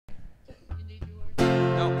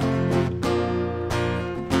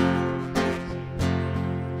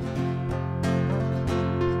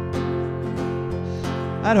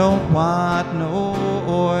I don't want no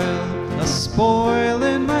oil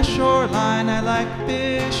a-spoiling my shoreline. I like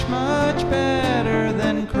fish much better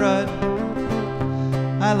than crud.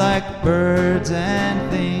 I like birds and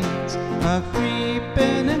things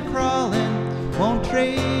a-creeping and crawling. Won't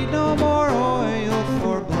trade no more oil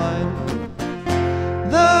for blood.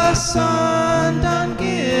 The sun done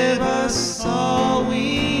give us all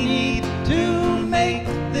we need to make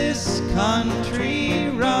this country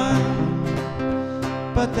run.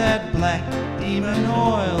 But that black demon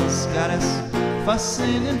oil's got us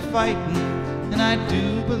fussing and fighting, and I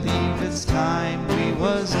do believe it's time we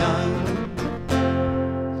was done.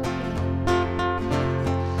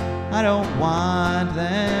 I don't want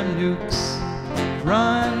them nukes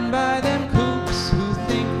run by them kooks who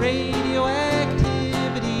think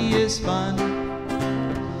radioactivity is fun.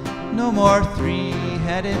 No more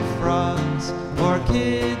three-headed frogs or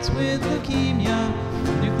kids with leukemia.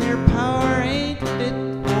 Nuclear power ain't fit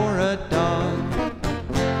for a dog.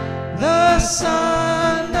 The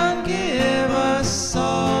sun done give us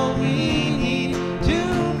all we need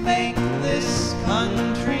to make this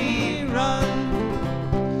country run.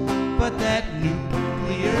 But that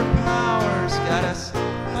nuclear power's got us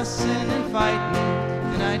fussing and fighting,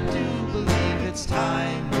 and I do believe it's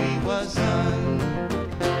time we was done.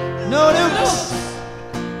 No nukes!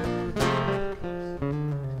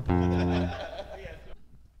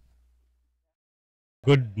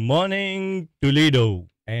 Good morning, Toledo,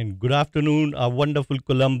 and good afternoon, our wonderful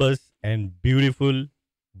Columbus and beautiful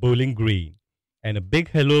Bowling Green. And a big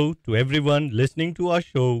hello to everyone listening to our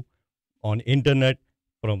show on internet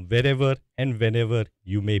from wherever and whenever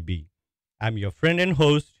you may be. I'm your friend and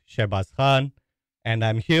host, Shehbaz Khan, and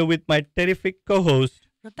I'm here with my terrific co-host,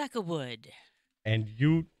 Rebecca Wood. And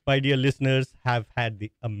you, my dear listeners, have had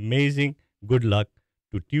the amazing good luck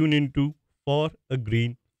to tune into For a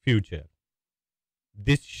Green Future.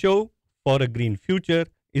 This show, For a Green Future,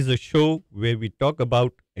 is a show where we talk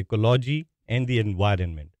about ecology and the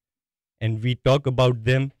environment. And we talk about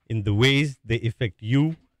them in the ways they affect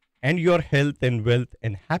you and your health and wealth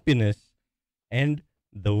and happiness, and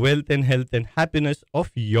the wealth and health and happiness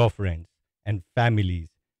of your friends and families,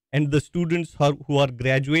 and the students who are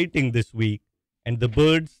graduating this week, and the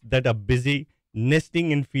birds that are busy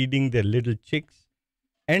nesting and feeding their little chicks,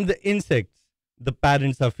 and the insects the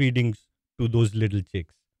parents are feeding to those little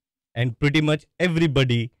chicks, and pretty much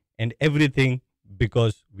everybody and everything,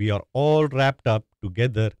 because we are all wrapped up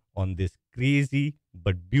together on this crazy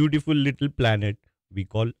but beautiful little planet we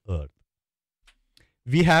call Earth.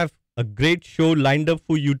 We have a great show lined up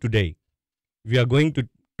for you today. We are going to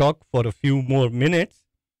talk for a few more minutes,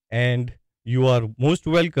 and you are most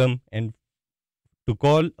welcome and to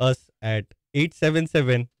call us at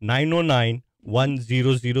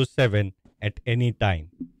 877-909-1007 at any time.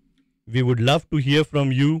 We would love to hear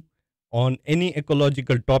from you on any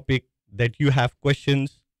ecological topic that you have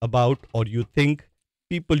questions about or you think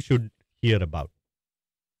people should hear about.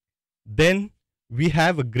 Then we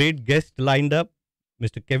have a great guest lined up,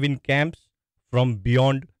 Mr. Kevin Kamps from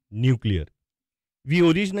Beyond Nuclear. We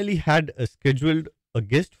originally had scheduled a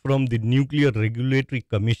guest from the Nuclear Regulatory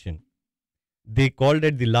Commission. They called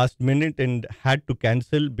at the last minute and had to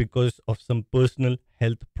cancel because of some personal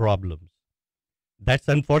health problems. That's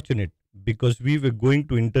unfortunate because we were going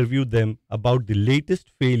to interview them about the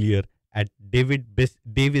latest failure at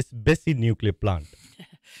Davis-Besse nuclear plant.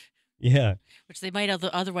 Yeah. Which they might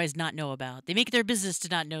otherwise not know about. They make it their business to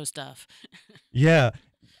not know stuff. Yeah.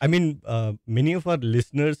 I mean, many of our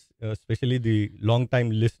listeners, especially the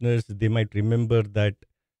long-time listeners, they might remember that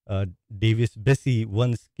Davis-Besse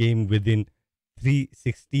once came within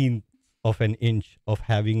 3/16 of an inch of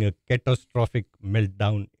having a catastrophic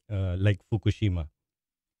meltdown like Fukushima,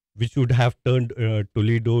 which would have turned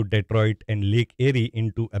Toledo, Detroit, and Lake Erie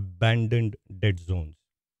into abandoned dead zones.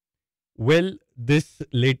 Well, this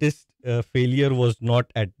latest failure was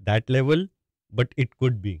not at that level, but it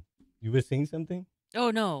could be. You were saying something?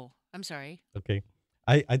 Oh, no. I'm sorry. Okay.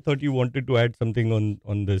 I thought you wanted to add something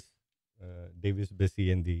on this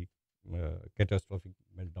Davis-Besse and the catastrophic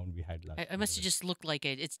meltdown we had last I must have just looked like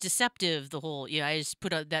it. It's deceptive, the whole... Yeah, I just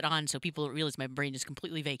put that on so people don't realize my brain is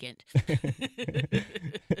completely vacant.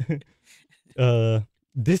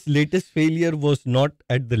 This latest failure was not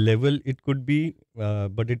at the level it could be,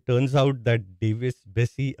 but it turns out that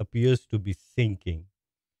Davis-Besse appears to be sinking.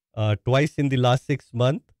 Twice in the last 6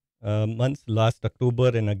 months, last October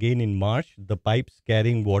and again in March, the pipes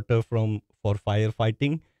carrying water for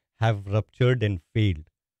firefighting have ruptured and failed.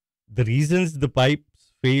 The reasons the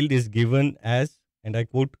pipes failed is given as, and I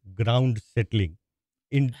quote, ground settling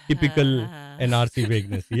in typical NRC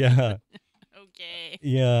vagueness. Yeah. Okay.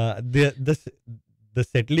 Yeah. The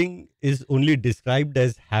settling is only described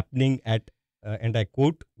as happening at, and I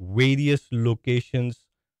quote, various locations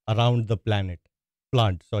around the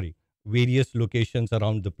various locations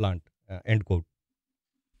around the plant, end quote.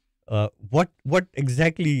 What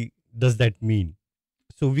exactly does that mean?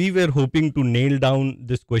 So we were hoping to nail down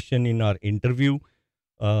this question in our interview.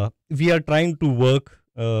 We are trying to work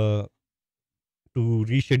to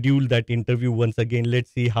reschedule that interview once again.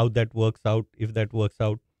 Let's see how that works out, if that works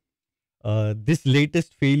out. This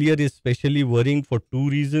latest failure is especially worrying for two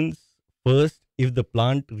reasons. First, if the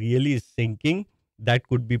plant really is sinking, that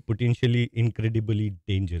could be potentially incredibly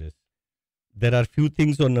dangerous. There are few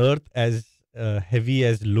things on Earth as heavy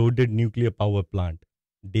as loaded nuclear power plant.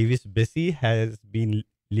 Davis-Besse has been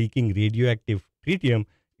leaking radioactive tritium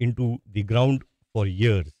into the ground for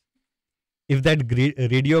years. If that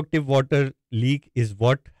radioactive water leak is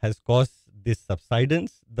what has caused this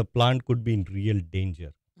subsidence, the plant could be in real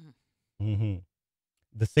danger. Mhm. Mhm.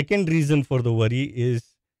 The second reason for the worry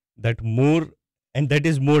is that that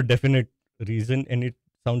is more definite reason, and it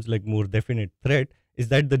sounds like more definite threat, is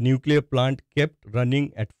that the nuclear plant kept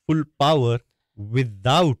running at full power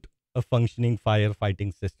without a functioning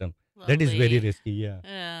firefighting system. That is very Lovely. risky, yeah.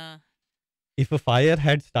 Yeah. If a fire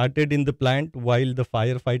had started in the plant while the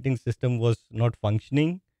firefighting system was not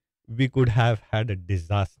functioning, we could have had a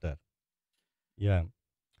disaster. Yeah.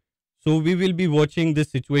 So we will be watching this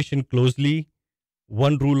situation closely.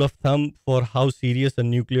 One rule of thumb for how serious a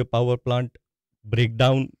nuclear power plant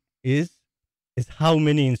breakdown is is how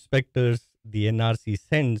many inspectors the NRC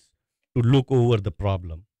sends to look over the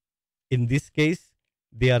problem. In this case,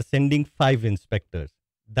 they are sending 5 inspectors.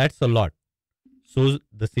 That's a lot. So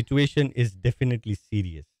the situation is definitely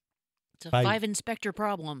serious. It's a 5. 5 inspector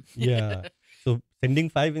problem. Yeah. So sending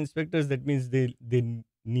 5 inspectors, that means they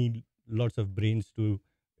need lots of brains to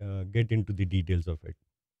get into the details of it.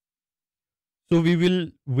 So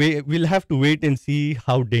we'll have to wait and see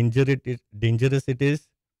how dangerous it is.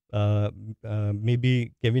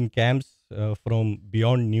 Maybe Kevin Kamps from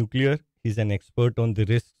Beyond Nuclear. He's an expert on the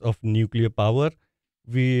risks of nuclear power.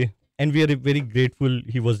 We are very grateful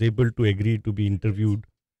he was able to agree to be interviewed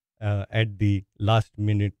at the last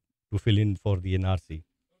minute to fill in for the NRC.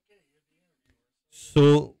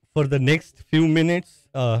 So for the next few minutes,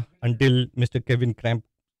 until Mr. Kevin Kramp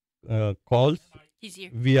calls, He's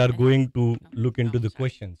here. we are going to look into the sorry.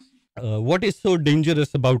 questions. What is so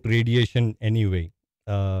dangerous about radiation anyway?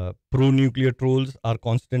 Pro nuclear trolls are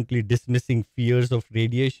constantly dismissing fears of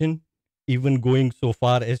radiation, even going so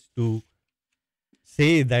far as to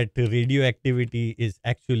say that radioactivity is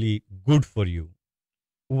actually good for you.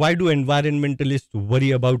 Why do environmentalists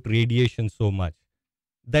worry about radiation so much?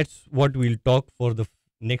 That's what we'll talk for the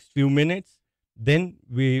next few minutes. Then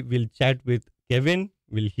we will chat with Kevin.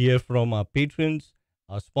 We'll hear from our patrons,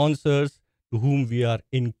 our sponsors, to whom we are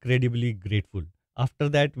incredibly grateful. After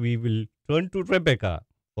that, we will turn to Rebecca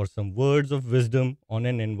for some words of wisdom on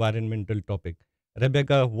an environmental topic.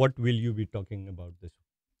 Rebecca, what will you be talking about this week?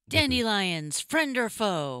 Dandelions, friend or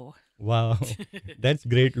foe? Wow, that's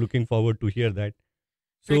great. Looking forward to hear that.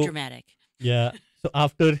 Very So, dramatic. yeah. So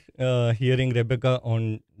after hearing Rebecca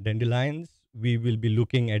on dandelions, we will be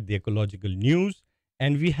looking at the ecological news,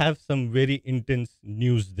 and we have some very intense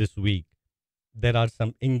news this week. There are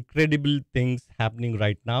some incredible things happening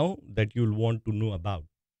right now that you'll want to know about.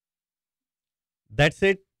 That's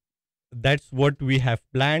it. That's what we have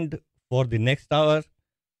planned for the next hour.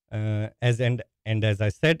 And as I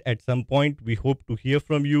said, at some point, we hope to hear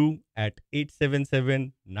from you at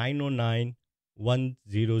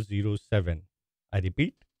 877-909-1007. I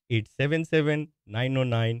repeat,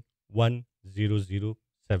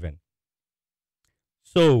 877-909-1007.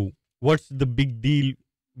 So, what's the big deal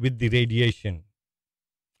with the radiation?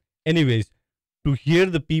 Anyways, to hear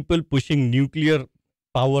the people pushing nuclear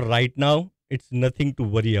power right now, it's nothing to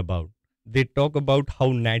worry about. They talk about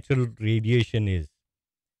how natural radiation is,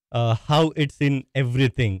 how it's in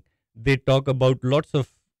everything. They talk about lots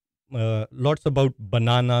about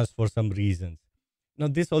bananas for some reasons. Now,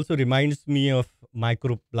 this also reminds me of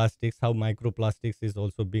microplastics. How microplastics is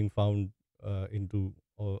also being found into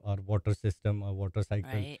our water system, our water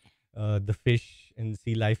cycle. Right. The fish and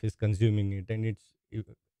sea life is consuming it, and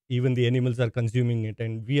even the animals are consuming it,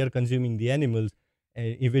 and we are consuming the animals.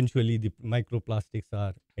 And eventually, the microplastics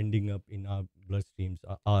are ending up in our bloodstreams,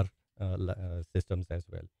 our systems as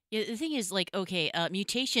well. Yeah, the thing is, like, okay,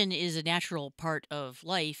 mutation is a natural part of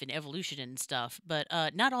life and evolution and stuff, but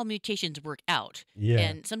not all mutations work out. Yeah,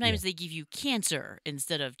 And yeah, sometimes they give you cancer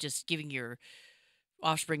instead of just giving your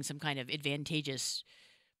offspring some kind of advantageous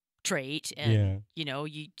trait, and Yeah.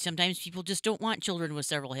 you sometimes people just don't want children with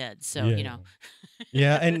several heads. So Yeah.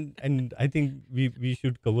 Yeah, and I think we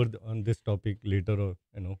should cover on this topic later, or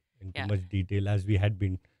into yeah, much detail, as we had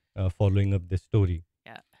been following up this story.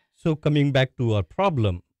 yeah, So coming back to our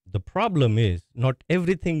problem, the problem is not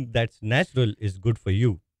everything that's natural is good for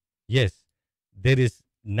you. Yes, there is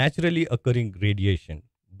naturally occurring radiation,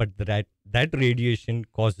 but that radiation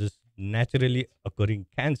causes naturally occurring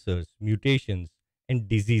cancers, mutations, and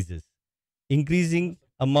diseases. Increasing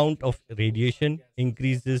amount of radiation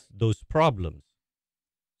increases those problems.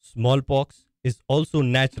 Smallpox is also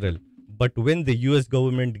natural, but when the US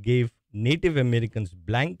government gave Native Americans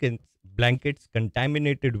blankets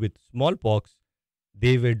contaminated with smallpox,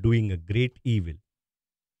 they were doing a great evil.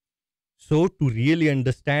 So, to really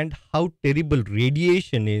understand how terrible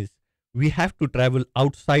radiation is, we have to travel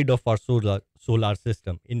outside of our solar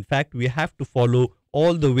system. In fact, we have to follow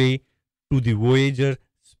all the way to the Voyager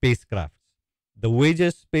spacecrafts. The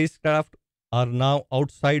Voyager spacecraft are now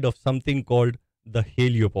outside of something called the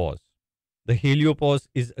heliopause. The heliopause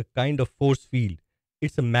is a kind of force field.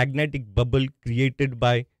 It's a magnetic bubble created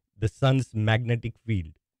by the sun's magnetic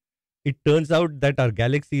field. It turns out that our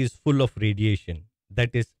galaxy is full of radiation, that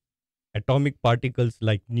is, atomic particles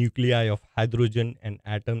like nuclei of hydrogen and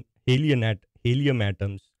helium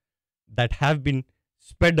atoms that have been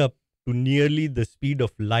sped up to nearly the speed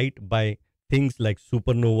of light by things like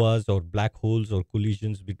supernovas or black holes or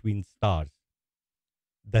collisions between stars.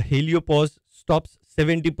 The heliopause stops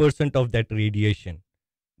 70% of that radiation.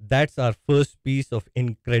 That's our first piece of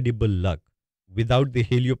incredible luck. Without the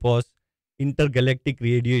heliopause, intergalactic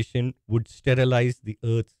radiation would sterilize the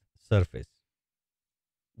Earth's surface.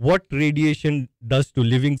 What radiation does to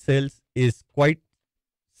living cells is quite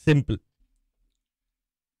simple.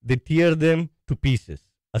 They tear them to pieces.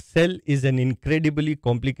 A cell is an incredibly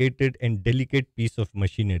complicated and delicate piece of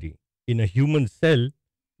machinery. In a human cell,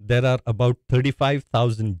 there are about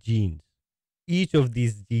 35,000 genes. Each of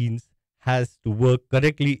these genes has to work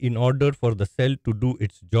correctly in order for the cell to do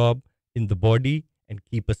its job in the body and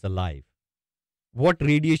keep us alive. What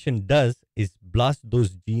radiation does is blast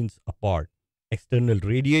those genes apart. External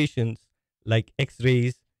radiations like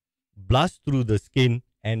X-rays blast through the skin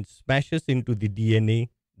and smashes into the DNA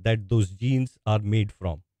that those genes are made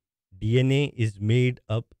from. DNA is made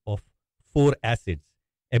up of four acids,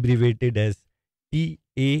 abbreviated as T,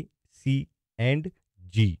 A, C, and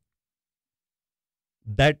G.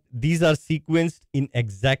 That these are sequenced in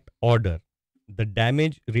exact order. The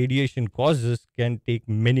damage radiation causes can take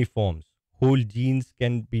many forms. Whole genes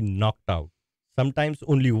can be knocked out. Sometimes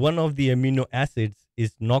only one of the amino acids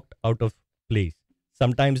is knocked out of place.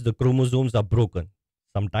 Sometimes the chromosomes are broken.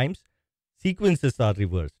 Sometimes sequences are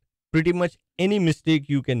reversed. Pretty much any mistake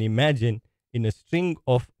you can imagine in a string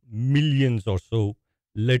of millions or so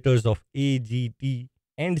letters of A, G, T,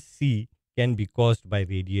 and C can be caused by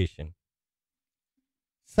radiation.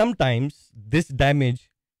 Sometimes this damage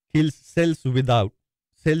kills cells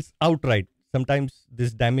outright. Sometimes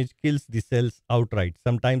this damage kills the cells outright.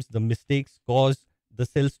 Sometimes the mistakes cause the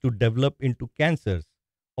cells to develop into cancers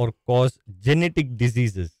or cause genetic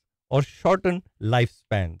diseases or shorten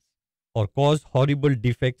lifespans or cause horrible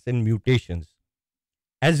defects and mutations.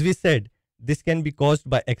 As we said, this can be caused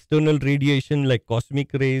by external radiation like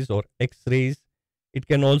cosmic rays or X-rays. It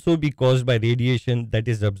can also be caused by radiation that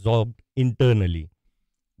is absorbed internally.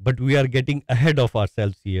 But we are getting ahead of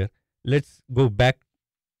ourselves here. Let's go back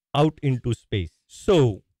out into space.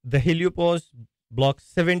 So, the heliopause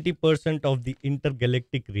blocks 70% of the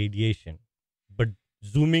intergalactic radiation. But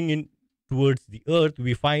zooming in towards the Earth,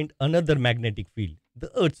 we find another magnetic field,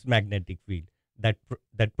 the Earth's magnetic field,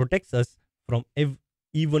 that protects us from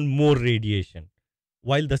even more radiation.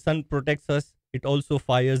 While the sun protects us, it also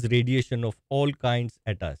fires radiation of all kinds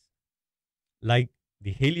at us. Like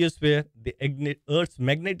the heliosphere, the Earth's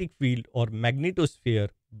magnetic field or magnetosphere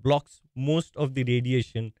blocks most of the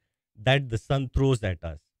radiation that the sun throws at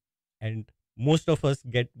us. And most of us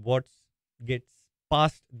get what gets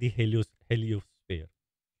past the heliosphere.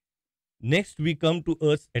 Next, we come to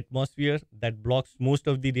Earth's atmosphere that blocks most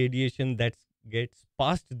of the radiation that gets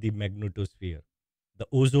past the magnetosphere. The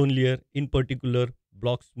ozone layer, in particular,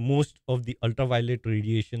 blocks most of the ultraviolet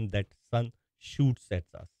radiation that sun shoots at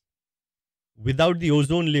us. Without the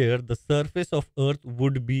ozone layer, the surface of Earth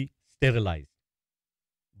would be sterilized.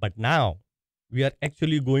 But now, we are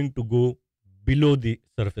actually going to go below the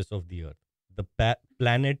surface of the Earth. The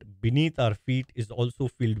planet beneath our feet is also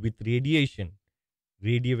filled with radiation.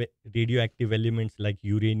 Radioactive elements like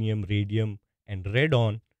uranium, radium, and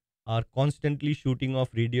radon are constantly shooting off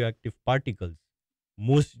radioactive particles.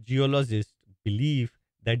 Most geologists believe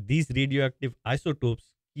that these radioactive isotopes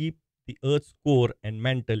keep the Earth's core and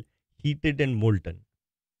mantle heated and molten.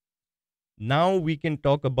 Now we can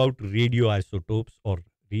talk about radioisotopes or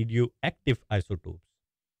radioactive isotopes.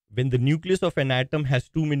 When the nucleus of an atom has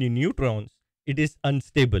too many neutrons, it is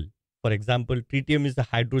unstable. For example, tritium is a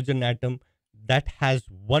hydrogen atom that has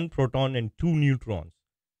one proton and two neutrons.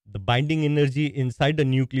 The binding energy inside the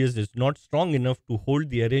nucleus is not strong enough to hold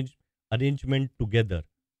the arrangement together.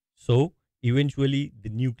 So, eventually, the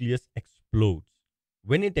nucleus explodes.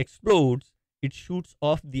 When it explodes, it shoots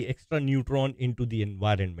off the extra neutron into the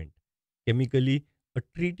environment. Chemically, a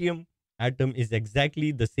tritium atom is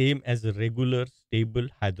exactly the same as a regular stable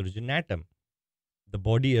hydrogen atom. The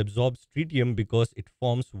body absorbs tritium because it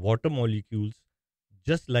forms water molecules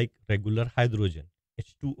just like regular hydrogen,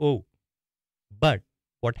 H2O. But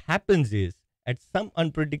what happens is, at some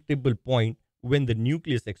unpredictable point, when the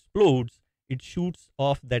nucleus explodes, it shoots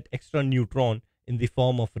off that extra neutron in the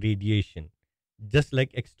form of radiation, just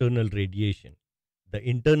like external radiation. The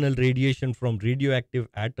internal radiation from radioactive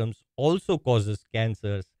atoms also causes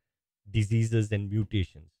cancers, diseases, and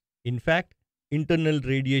mutations. In fact, internal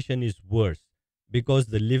radiation is worse because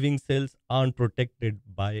the living cells aren't protected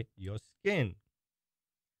by your skin.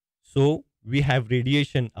 So we have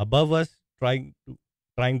radiation above us trying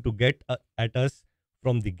to get at us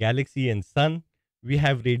from the galaxy and sun. We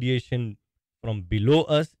have radiation from below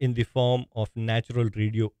us in the form of natural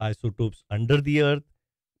radioisotopes under the earth.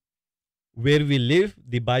 Where we live,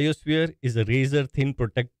 the biosphere is a razor thin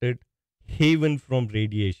protected haven from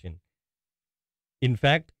radiation. In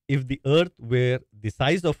fact, if the earth were the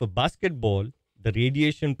size of a basketball, the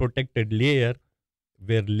radiation protected layer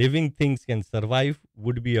where living things can survive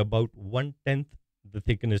would be about 1/10 the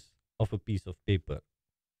thickness of a piece of paper.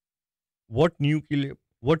 What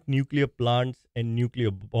nuclear plants and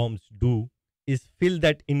nuclear bombs do is fill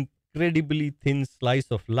that incredibly thin slice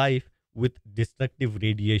of life with destructive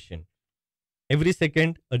radiation. Every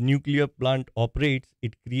second a nuclear plant operates,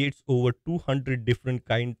 it creates over 200 different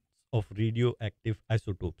kinds of radioactive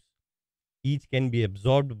isotopes. Each can be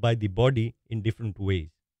absorbed by the body in different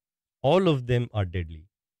ways. All of them are deadly.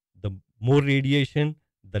 The more radiation,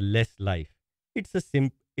 the less life. It's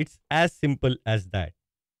as simple as that.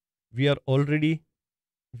 We are already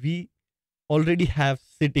we already have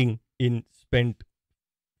sitting in spent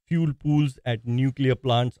fuel pools at nuclear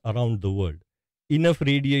plants around the world. Enough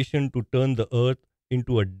radiation to turn the earth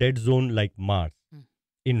into a dead zone like Mars. Mm.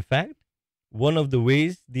 In fact, one of the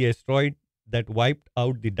ways the asteroid that wiped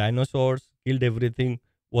out the dinosaurs, killed everything,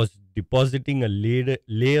 was depositing a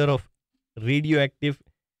layer of radioactive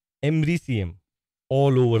americium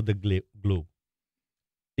all over the globe,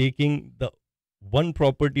 taking the one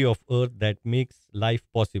property of Earth that makes life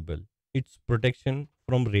possible, its protection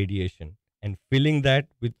from radiation, and filling that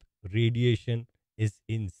with radiation is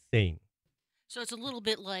insane. So it's a little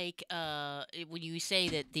bit like when you say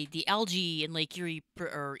that the algae in Lake Erie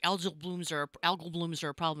or algal blooms are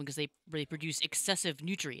a problem because they produce excessive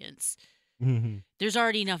nutrients. Mhm. There's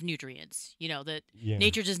already enough nutrients. You know that Yeah,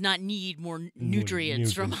 nature does not need more more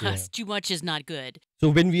nutrients from nutrients. Yeah. us. Too much is not good. So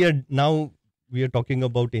when we are talking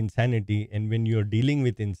about insanity, and when you are dealing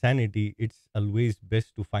with insanity, it's always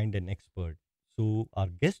best to find an expert. So our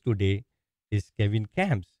guest today is Kevin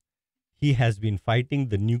Kamps. He has been fighting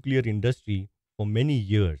the nuclear industry for many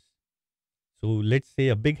years. So let's say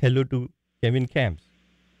a big hello to Kevin Kamps.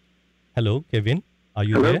 Hello, Kevin. Are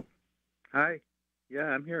you Hello. there? Hi. Yeah,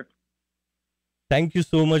 I'm here. Thank you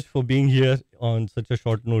so much for being here on such a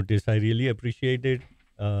short notice. I really appreciate it.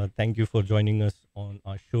 Thank you for joining us on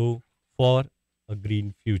our show for a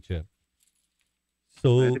green future. Glad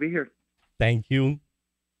So to be here. thank you.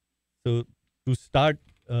 So to start,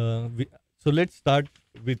 let's start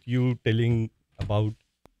with you telling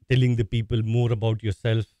the people more about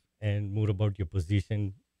yourself and more about your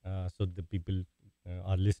position, so the people,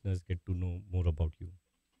 our listeners, get to know more about you.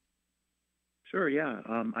 Sure, yeah.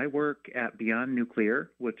 I work at Beyond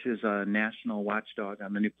Nuclear, which is a national watchdog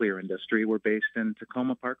on the nuclear industry. We're based in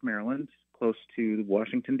Tacoma Park, Maryland, close to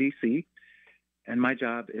Washington, D.C. And my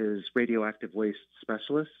job is radioactive waste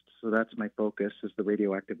specialist. So that's my focus, is the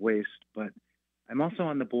radioactive waste. But I'm also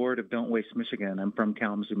on the board of Don't Waste Michigan. I'm from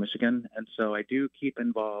Kalamazoo, Michigan. And so I do keep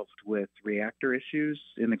involved with reactor issues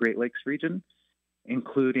in the Great Lakes region,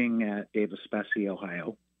 including at Davis-Besse,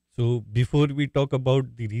 Ohio. So before we talk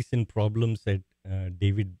about the recent problems at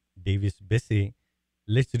Davis-Besse,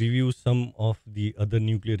 let's review some of the other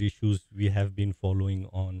nuclear issues we have been following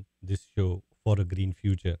on this show for a green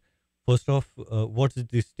future. First off, what is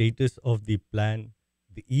the status of the plan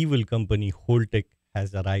the evil company Holtec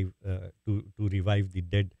has arrived to revive the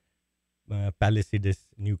dead Palisades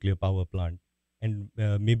nuclear power plant? And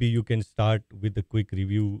maybe you can start with a quick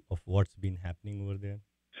review of what's been happening over there.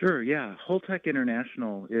 Sure, yeah. Holtec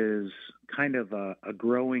International is kind of a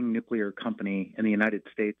growing nuclear company in the United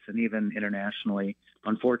States and even internationally,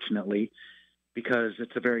 unfortunately, because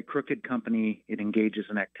it's a very crooked company. It engages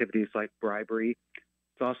in activities like bribery.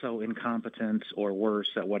 It's also incompetence or worse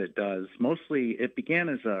at what it does. Mostly, it began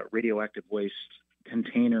as a radioactive waste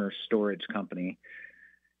container storage company,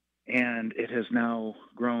 and it has now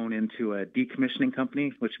grown into a decommissioning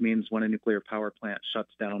company, which means when a nuclear power plant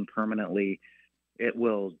shuts down permanently, it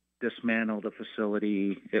will dismantle the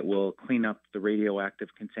facility. It will clean up the radioactive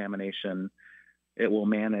contamination. It will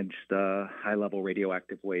manage the high-level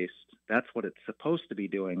radioactive waste. That's what it's supposed to be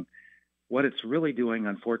doing. What it's really doing,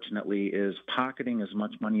 unfortunately, is pocketing as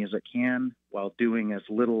much money as it can while doing as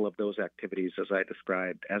little of those activities as I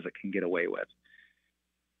described as it can get away with.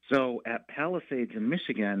 So at Palisades in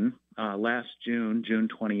Michigan, last June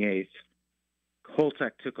 28th,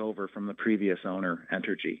 Holtec took over from the previous owner,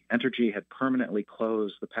 Entergy. Entergy had permanently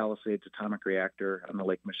closed the Palisades atomic reactor on the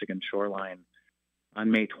Lake Michigan shoreline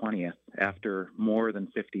on May 20th after more than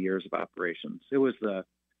 50 years of operations. It was the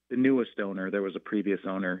newest owner. There was a previous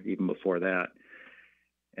owner even before that.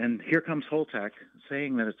 And here comes Holtec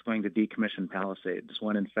saying that it's going to decommission Palisades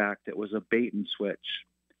when, in fact, it was a bait and switch.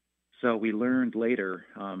 So we learned later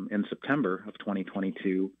in September of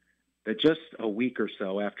 2022 that just a week or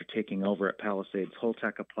so after taking over at Palisades,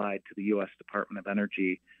 Holtec applied to the U.S. Department of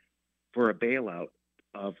Energy for a bailout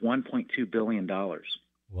of $1.2 billion.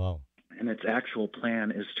 Wow. And its actual plan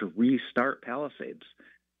is to restart Palisades.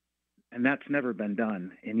 And that's never been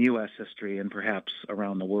done in U.S. history and perhaps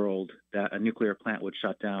around the world, that a nuclear plant would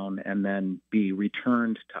shut down and then be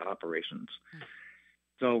returned to operations.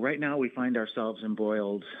 So right now we find ourselves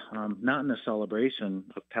embroiled, not in a celebration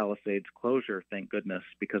of Palisades closure, thank goodness,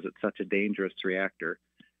 because it's such a dangerous reactor,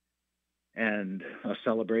 and a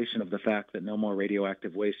celebration of the fact that no more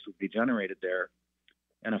radioactive waste would be generated there,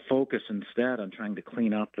 and a focus instead on trying to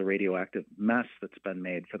clean up the radioactive mess that's been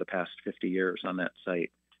made for the past 50 years on that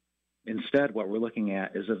site. Instead, what we're looking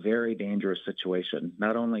at is a very dangerous situation,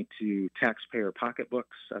 not only to taxpayer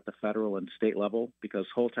pocketbooks at the federal and state level, because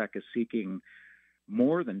Holtec is seeking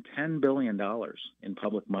more than $10 billion in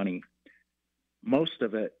public money, most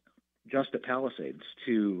of it just at Palisades,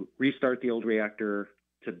 to restart the old reactor,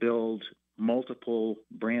 to build multiple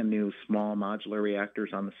brand new small modular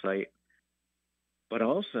reactors on the site, but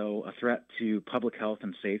also a threat to public health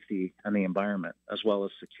and safety and the environment, as well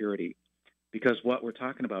as security. Because what we're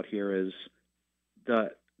talking about here is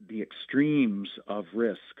the extremes of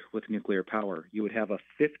risk with nuclear power. You would have a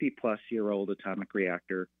 50-plus-year-old atomic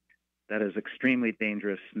reactor that is extremely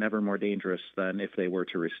dangerous, never more dangerous than if they were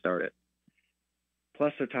to restart it.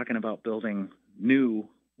 Plus, they're talking about building new,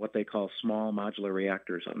 what they call small modular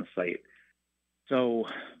reactors on the site. So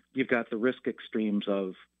you've got the risk extremes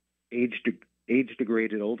of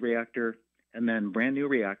age-degraded old reactor, and then brand new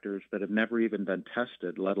reactors that have never even been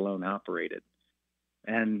tested, let alone operated.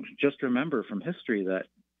 And just remember from history that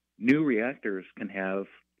new reactors can have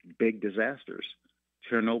big disasters.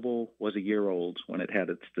 Chernobyl was a year old when it had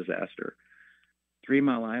its disaster. 3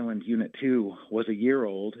 Mile Island Unit 2 was a year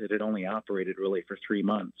old. It had only operated really for 3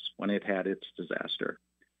 months when it had its disaster.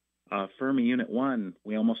 Fermi Unit 1,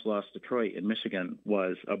 we almost lost Detroit in Michigan,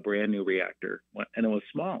 was a brand new reactor, and it was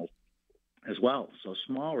small as well. So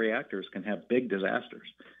small reactors can have big disasters.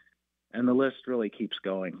 And the list really keeps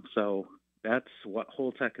going. So that's what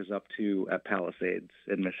Holtec is up to at Palisades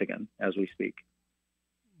in Michigan as we speak.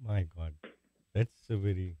 My God, that's a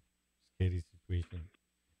very scary situation.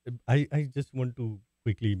 I just want to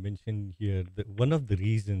quickly mention here that one of the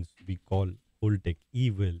reasons we call Holtec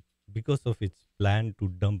evil, because of its plan to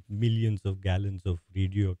dump millions of gallons of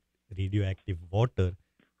radioactive water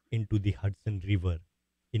into the Hudson River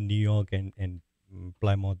in New York and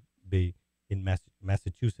Plymouth Bay in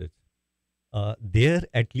Massachusetts. There,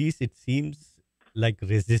 at least it seems like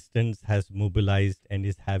resistance has mobilized and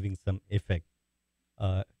is having some effect.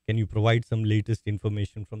 Can you provide some latest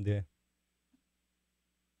information from there?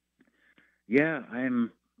 Yeah,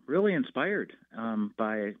 I'm really inspired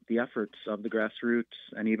by the efforts of the grassroots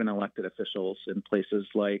and even elected officials in places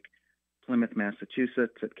like Plymouth,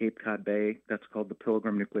 Massachusetts, at Cape Cod Bay. That's called the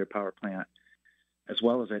Pilgrim Nuclear Power Plant, as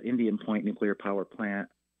well as at Indian Point Nuclear Power Plant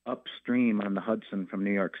upstream on the Hudson from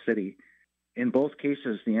New York City. In both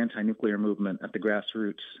cases, the anti-nuclear movement at the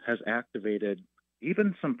grassroots has activated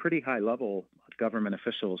even some pretty high-level government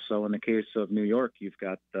officials. So in the case of New York, you've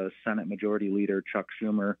got the Senate Majority Leader, Chuck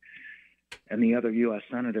Schumer, and the other U.S.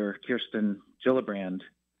 Senator, Kirsten Gillibrand,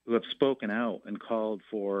 who have spoken out and called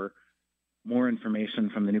for more information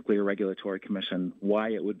from the Nuclear Regulatory Commission,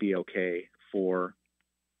 why it would be okay for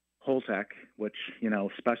Holtec, which,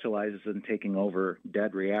 specializes in taking over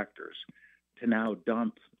dead reactors, to now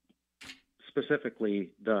dump specifically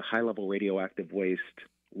the high-level radioactive waste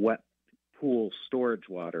wet pool storage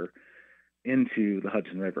water into the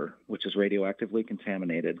Hudson River, which is radioactively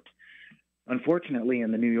contaminated. Unfortunately,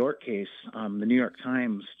 in the New York case, the New York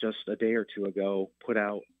Times just a day or two ago put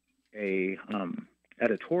out a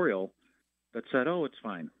editorial that said, "Oh, it's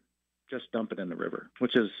fine, just dump it in the river,"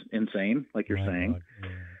 which is insane, like you're saying. God, yeah.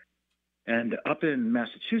 And up in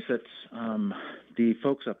Massachusetts, the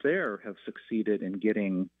folks up there have succeeded in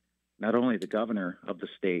getting not only the governor of the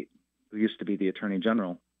state, who used to be the attorney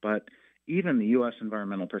general, but even the U.S.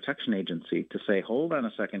 Environmental Protection Agency to say, hold on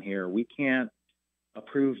a second here, we can't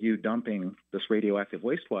approve you dumping this radioactive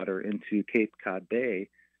wastewater into Cape Cod Bay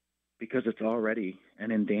because it's already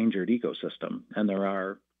an endangered ecosystem. And there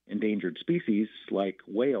are endangered species like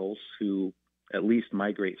whales who at least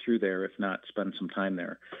migrate through there, if not spend some time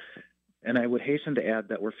there. And I would hasten to add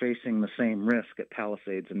that we're facing the same risk at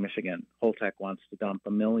Palisades in Michigan. Holtec wants to dump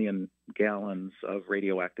 1 million gallons of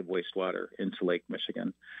radioactive wastewater into Lake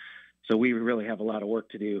Michigan. So we really have a lot of work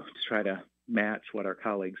to do to try to match what our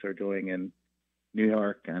colleagues are doing in New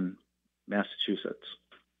York and Massachusetts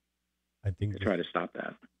I think to try to stop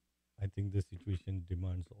that. I think the situation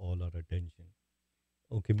demands all our attention.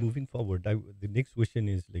 Okay, moving forward, the next question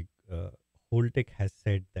is Holtec has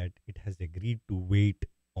said that it has agreed to wait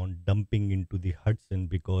on dumping into the Hudson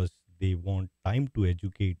because they want time to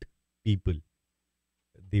educate people.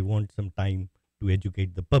 They want some time to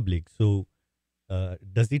educate the public. So,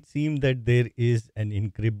 does it seem that there is an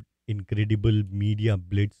incredible media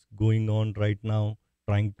blitz going on right now,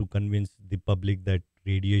 trying to convince the public that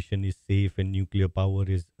radiation is safe and nuclear power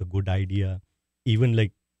is a good idea? Even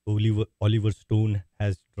like Oliver Stone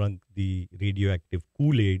has drunk the radioactive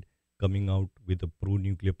Kool-Aid, coming out with a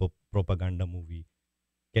pro-nuclear propaganda movie.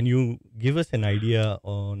 Can you give us an idea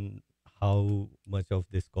on how much of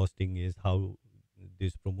this costing is, how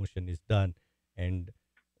this promotion is done, and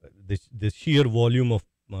the sheer volume of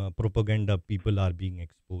propaganda people are being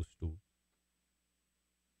exposed to?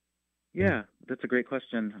 Yeah, that's a great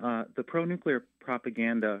question. The pro-nuclear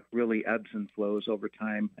propaganda really ebbs and flows over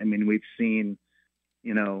time. I mean, we've seen,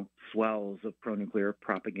 swells of pro-nuclear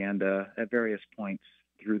propaganda at various points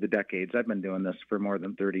through the decades. I've been doing this for more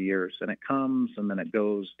than 30 years, and it comes and then it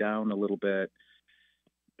goes down a little bit.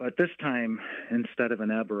 But this time, instead of an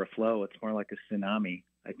ebb or a flow, it's more like a tsunami.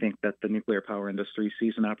 I think that the nuclear power industry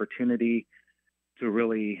sees an opportunity to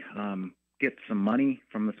really get some money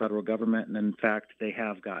from the federal government. And in fact, they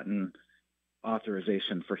have gotten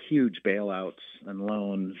authorization for huge bailouts and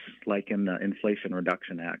loans, like in the Inflation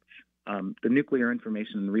Reduction Act. The Nuclear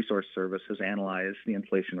Information and Resource Service has analyzed the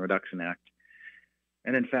Inflation Reduction Act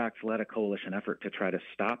and in fact led a coalition effort to try to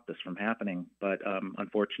stop this from happening, but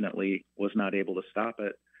unfortunately was not able to stop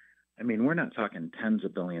it. I mean, we're not talking tens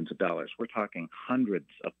of billions of dollars. We're talking hundreds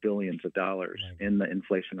of billions of dollars in the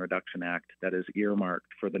Inflation Reduction Act that is earmarked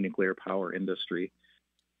for the nuclear power industry.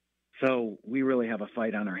 So we really have a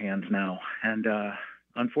fight on our hands now. And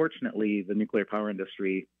unfortunately, the nuclear power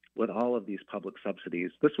industry, with all of these public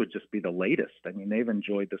subsidies, this would just be the latest. I mean, they've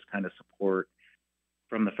enjoyed this kind of support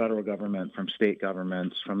from the federal government, from state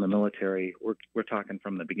governments, from the military. We're talking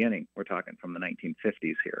from the beginning. We're talking from the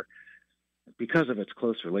 1950s here. Because of its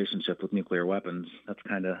close relationship with nuclear weapons, that's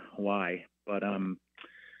kind of why. But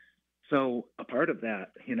so a part of that,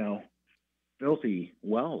 filthy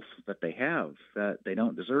wealth that they have that they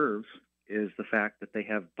don't deserve is the fact that they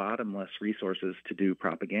have bottomless resources to do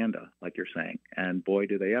propaganda, like you're saying. And boy,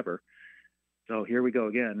 do they ever. So here we go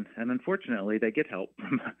again. And unfortunately, they get help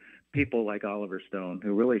from people like Oliver Stone,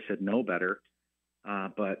 who really should know better,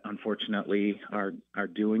 but unfortunately are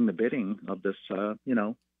doing the bidding of this,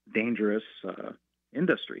 dangerous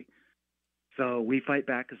industry. So we fight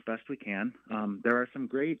back as best we can. There are some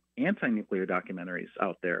great anti-nuclear documentaries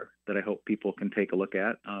out there that I hope people can take a look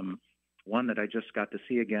at. One that I just got to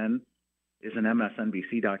see again is an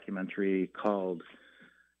MSNBC documentary called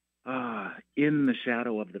In the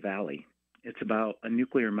Shadow of the Valley. It's about a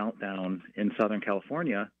nuclear meltdown in Southern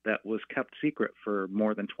California that was kept secret for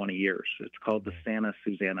more than 20 years. It's called the Santa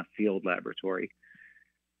Susana Field Laboratory.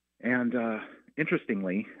 And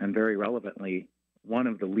interestingly, and very relevantly, one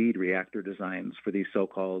of the lead reactor designs for these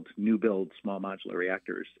so-called new build small modular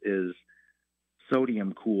reactors is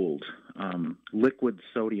sodium-cooled liquid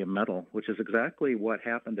sodium metal, which is exactly what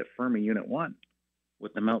happened at Fermi Unit 1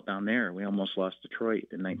 with the meltdown there. We almost lost Detroit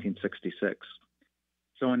in 1966.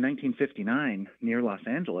 So in 1959, near Los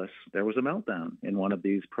Angeles, there was a meltdown in one of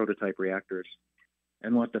these prototype reactors.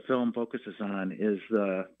 And what the film focuses on is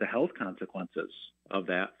the health consequences of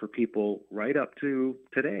that for people right up to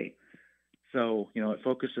today. So, it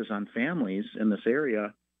focuses on families in this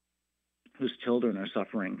area whose children are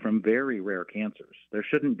suffering from very rare cancers. There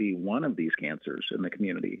shouldn't be one of these cancers in the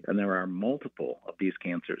community, and there are multiple of these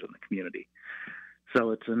cancers in the community.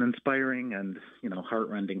 So it's an inspiring and,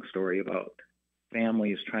 heart-rending story about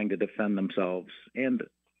families trying to defend themselves and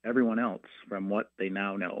everyone else from what they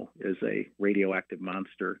now know is a radioactive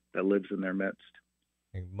monster that lives in their midst.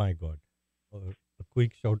 My God. A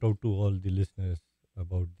quick shout out to all the listeners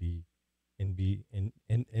about the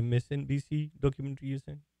MSNBC documentary you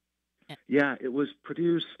sent. Yeah, it was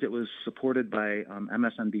produced. It was supported by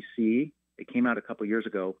MSNBC. It came out a couple years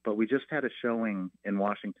ago, but we just had a showing in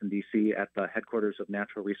Washington, D.C. at the headquarters of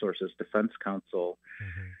Natural Resources Defense Council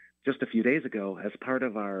just a few days ago as part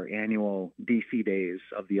of our annual D.C. Days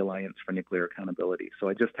of the Alliance for Nuclear Accountability. So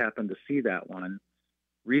I just happened to see that one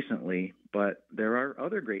recently, but there are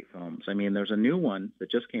other great films. I mean, there's a new one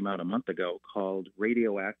that just came out a month ago called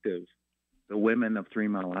Radioactive, The Women of 3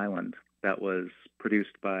 Mile Island, that was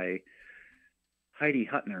produced by Heidi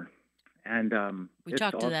Huttner. And we it's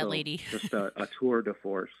talked to also that lady. just a tour de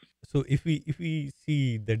force. So if we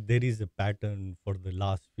see that there is a pattern for the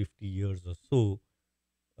last 50 years or so,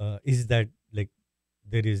 is that like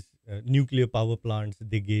there is nuclear power plants,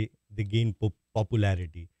 they gain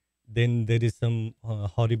popularity. Then there is some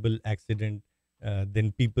horrible accident.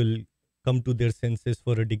 Then people come to their senses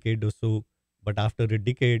for a decade or so. But after a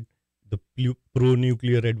decade, the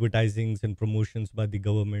pro-nuclear advertisings and promotions by the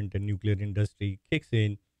government and nuclear industry kicks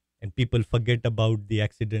in, and people forget about the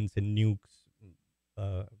accidents and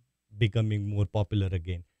nukes becoming more popular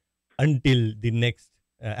again until the next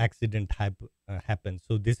accident happens.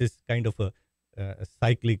 So this is kind of a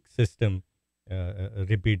cyclic system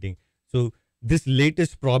repeating. So this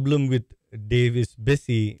latest problem with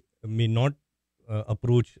Davis-Besse may not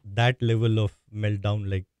approach that level of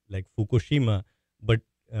meltdown like Fukushima, but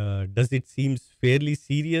does it seem fairly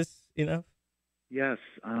serious enough? Yes.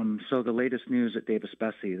 So the latest news at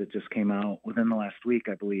Davis-Besse that just came out within the last week,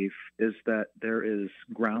 I believe, is that there is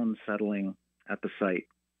ground settling at the site,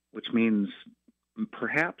 which means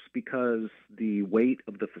perhaps because the weight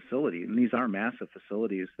of the facility, and these are massive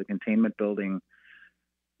facilities, the containment building,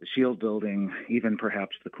 the shield building, even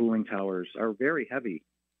perhaps the cooling towers, are very heavy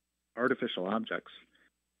artificial objects.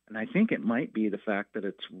 And I think it might be the fact that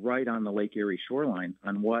it's right on the Lake Erie shoreline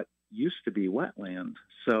on what used to be wetland.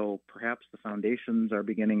 So perhaps the foundations are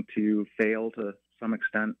beginning to fail to some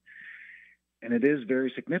extent. And it is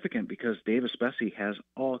very significant because Davis-Besse has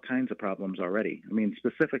all kinds of problems already. I mean,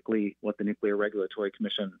 specifically what the Nuclear Regulatory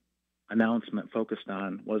Commission announcement focused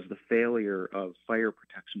on was the failure of fire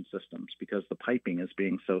protection systems because the piping is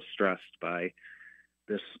being so stressed by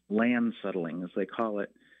this land settling, as they call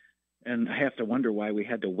it. And I have to wonder why we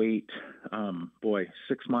had to wait,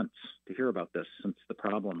 6 months to hear about this since the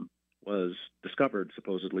problem was discovered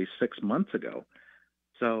supposedly 6 months ago.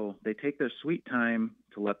 So they take their sweet time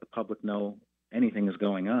to let the public know anything is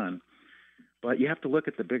going on. But you have to look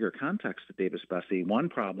at the bigger context of Davis-Besse. One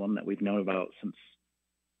problem that we've known about since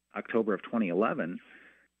October of 2011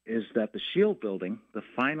 is that the shield building, the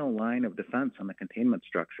final line of defense on the containment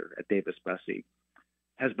structure at Davis-Besse,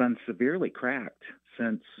 has been severely cracked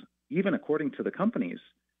since, even according to the companies,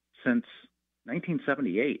 since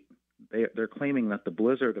 1978. They're claiming that the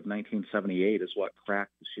blizzard of 1978 is what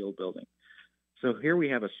cracked the shield building. So here we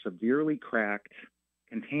have a severely cracked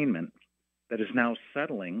containment that is now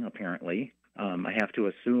settling, apparently. I have to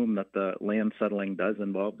assume that the land settling does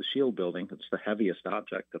involve the shield building. It's the heaviest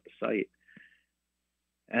object at the site.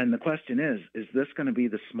 And the question is this going to be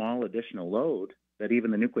the small additional load that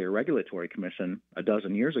even the Nuclear Regulatory Commission a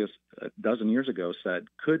dozen years ago said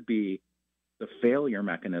could be the failure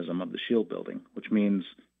mechanism of the shield building, which means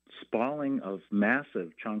spalling of massive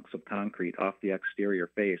chunks of concrete off the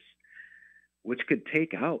exterior face, which could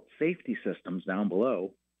take out safety systems down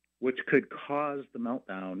below, which could cause the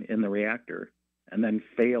meltdown in the reactor and then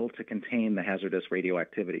fail to contain the hazardous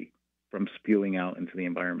radioactivity from spewing out into the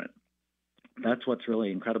environment. That's what's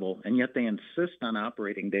really incredible. And yet they insist on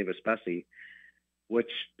operating Davis-Besse,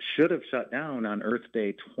 which should have shut down on Earth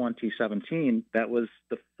Day 2017. That was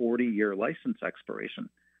the 40-year license expiration.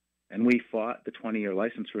 And we fought the 20-year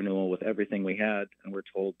license renewal with everything we had, and we're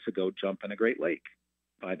told to go jump in a Great Lake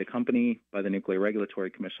by the company, by the Nuclear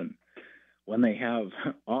Regulatory Commission. When they have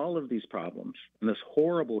all of these problems and this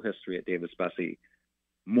horrible history at Davis-Besse,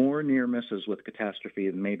 more near misses with catastrophe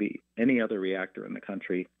than maybe any other reactor in the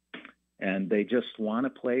country, and they just want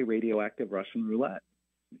to play radioactive Russian roulette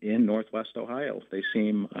in Northwest Ohio. They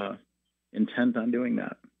seem intent on doing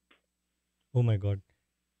that. Oh my God.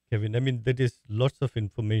 Kevin. I mean, there is lots of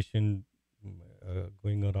information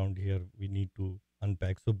going around here. We need to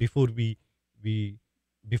unpack. So we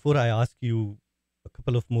before I ask you a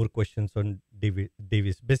couple of more questions on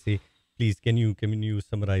Davis-Besse, please can you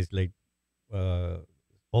summarize like uh,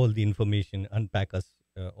 all the information, unpack us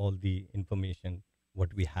all the information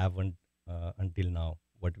what we have until now,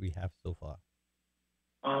 what we have so far.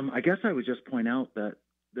 I guess I would just point out that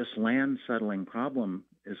this land settling problem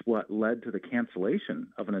is what led to the cancellation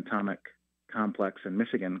of an atomic complex in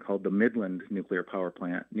Michigan called the Midland Nuclear Power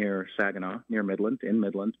Plant near Saginaw, near Midland, in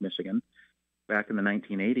Midland, Michigan, back in the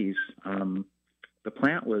 1980s. The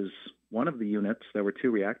plant was one of the units, there were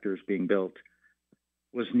 2 reactors being built,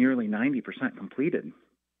 was nearly 90% completed.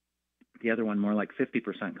 The other one more like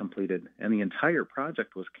 50% completed. And the entire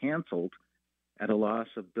project was canceled at a loss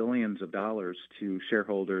of billions of dollars to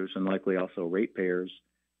shareholders and likely also ratepayers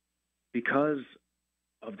because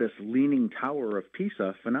of this leaning tower of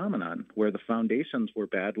Pisa phenomenon, where the foundations were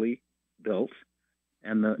badly built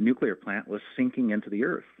and the nuclear plant was sinking into the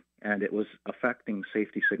earth, and it was affecting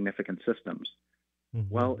safety significant systems.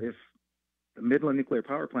 Mm-hmm. Well, if the Midland Nuclear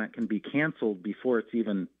Power Plant can be canceled before it's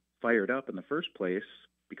even fired up in the first place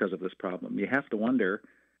because of this problem, you have to wonder,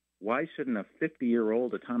 why shouldn't a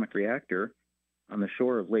 50-year-old atomic reactor on the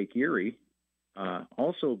shore of Lake Erie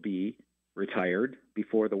also be retired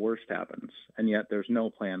before the worst happens? And yet there's no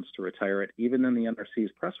plans to retire it. Even in the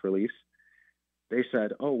NRC's press release, they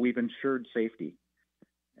said, oh, we've ensured safety.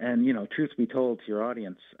 And, truth be told to your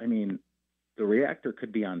audience, I mean, the reactor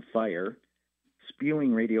could be on fire,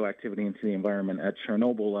 spewing radioactivity into the environment at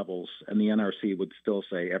Chernobyl levels, and the NRC would still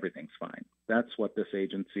say everything's fine. That's what this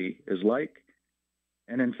agency is like.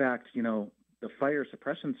 And in fact, the fire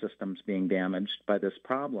suppression systems being damaged by this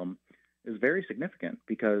problem is very significant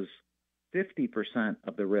because 50%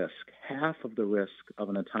 of the risk, half of the risk of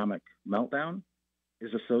an atomic meltdown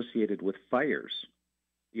is associated with fires.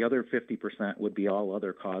 The other 50% would be all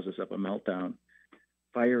other causes of a meltdown.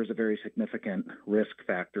 Fire is a very significant risk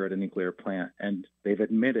factor at a nuclear plant, and they've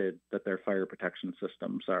admitted that their fire protection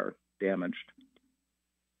systems are damaged.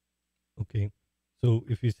 Okay. So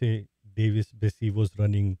if you say Davis-Besse was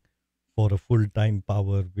running for a full-time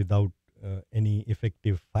power without any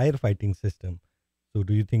effective firefighting system, so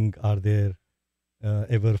do you think are there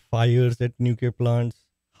ever fires at nuclear plants?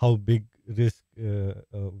 How big risk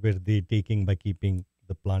were they taking by keeping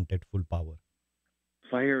the plant at full power?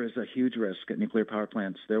 Fire is a huge risk at nuclear power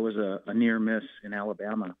plants. There was a near miss in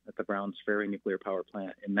Alabama at the Browns Ferry nuclear power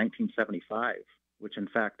plant in 1975, which in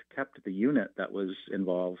fact kept the unit that was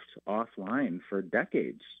involved offline for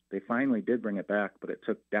decades. They finally did bring it back, but it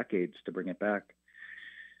took decades to bring it back.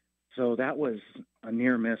 So that was a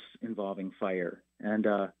near miss involving fire. And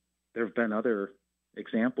there have been other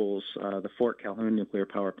examples. The Fort Calhoun nuclear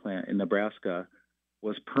power plant in Nebraska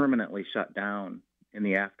was permanently shut down in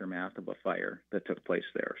the aftermath of a fire that took place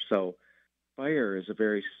there. So fire is a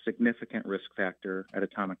very significant risk factor at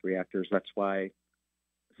atomic reactors. That's why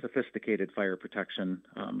sophisticated fire protection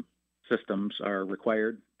systems are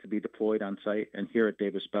required to be deployed on site. And here at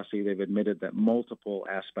Davis-Besse, they've admitted that multiple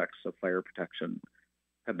aspects of fire protection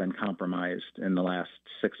have been compromised in the last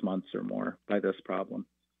 6 months or more by this problem.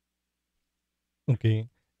 Okay.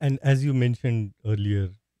 And as you mentioned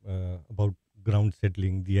earlier about ground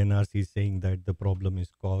settling, the NRC is saying that the problem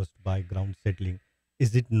is caused by ground settling.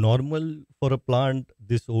 Is it normal for a plant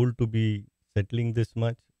this old to be settling this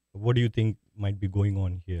much? What do you think might be going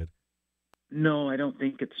on here? No, I don't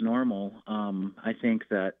think it's normal. I think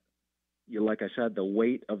that, like I said, the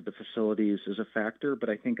weight of the facilities is a factor, but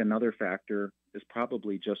I think another factor is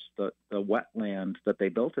probably just the wetland that they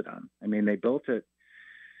built it on. I mean, they built it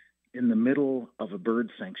in the middle of a bird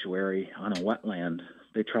sanctuary on a wetland.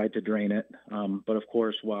 They tried to drain it, but of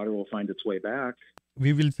course, water will find its way back.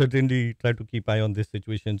 We will certainly try to keep eye on this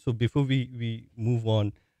situation. So before we move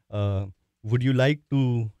on, would you like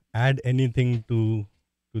to add anything to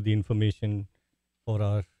the information for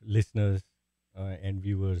our listeners and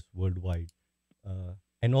viewers worldwide?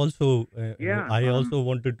 And also, I also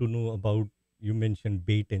wanted to know about, you mentioned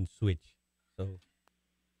bait and switch. So.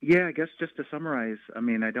 Yeah, I guess just to summarize, I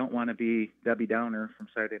mean, I don't want to be Debbie Downer from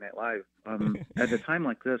Saturday Night Live. At a time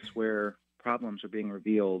like this where problems are being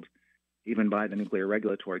revealed even by the Nuclear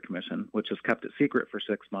Regulatory Commission, which has kept it secret for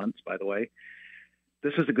 6 months, by the way,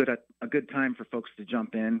 this is a good time for folks to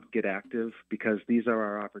jump in, get active, because these are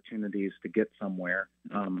our opportunities to get somewhere.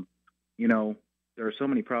 There are so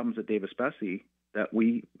many problems at Davis-Besse that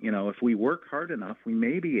if we work hard enough, we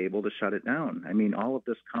may be able to shut it down. I mean, all of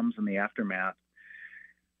this comes in the aftermath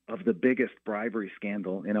of the biggest bribery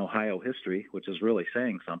scandal in Ohio history, which is really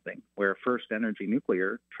saying something, where First Energy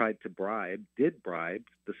Nuclear did bribe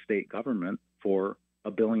the state government for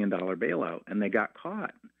 $1 billion bailout, and they got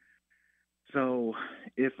caught. So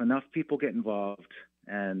if enough people get involved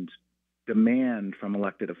and demand from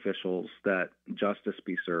elected officials that justice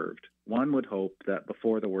be served, one would hope that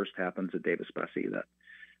before the worst happens at Davis-Besse, that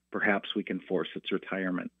perhaps we can force its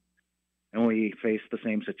retirement. And we face the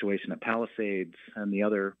same situation at Palisades and the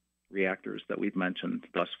other reactors that we've mentioned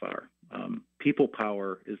thus far. People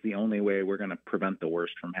power is the only way we're going to prevent the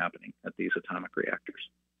worst from happening at these atomic reactors.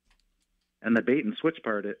 And the bait and switch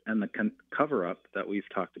part and the cover-up that we've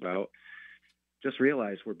talked about, just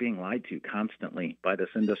realize we're being lied to constantly by this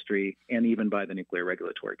industry and even by the Nuclear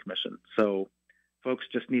Regulatory Commission. So folks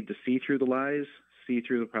just need to see through the lies, see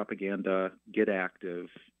through the propaganda, get active,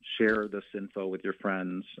 share this info with your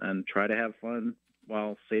friends, and try to have fun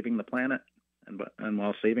while saving the planet and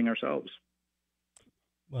while saving ourselves.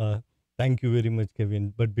 Thank you very much,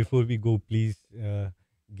 Kevin. But before we go, please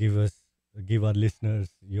give our listeners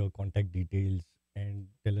your contact details and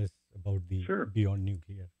tell us about the Beyond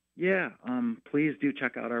Nuclear. Yeah, please do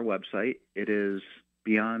check out our website. It is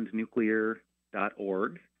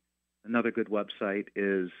beyondnuclear.org. Another good website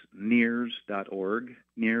is NIRS.org.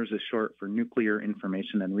 NIRS is short for Nuclear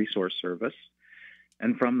Information and Resource Service.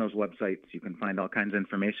 And from those websites, you can find all kinds of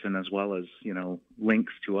information as well as,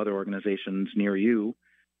 links to other organizations near you.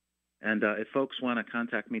 And if folks want to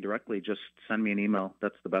contact me directly, just send me an email.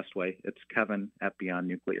 That's the best way. It's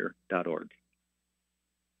kevin@beyondnuclear.org.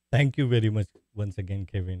 Thank you very much once again,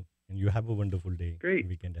 Kevin. And you have a wonderful day. Great.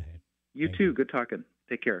 Weekend ahead. You Thank too. you. Good talking.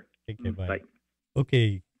 Take care. Take care. Bye. Bye.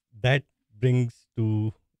 Okay. That brings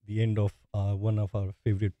to the end of one of our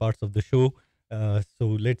favorite parts of the show. So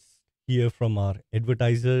let's hear from our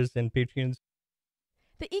advertisers and patrons.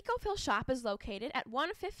 The Ecofill shop is located at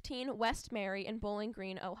 115 West Mary in Bowling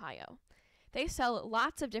Green, Ohio. They sell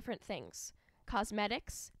lots of different things: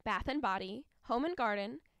 cosmetics, bath and body, home and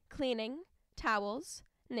garden, cleaning, towels,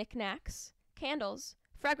 knickknacks, candles,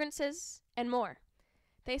 fragrances, and more.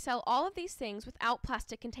 They sell all of these things without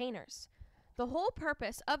plastic containers. The whole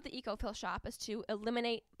purpose of the Ecofill shop is to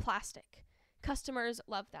eliminate plastic. Customers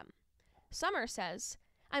love them. Summer says,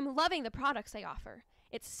 "I'm loving the products they offer.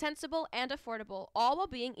 It's sensible and affordable, all while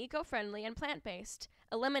being eco-friendly and plant-based,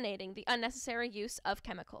 eliminating the unnecessary use of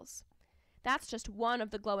chemicals." That's just one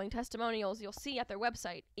of the glowing testimonials you'll see at their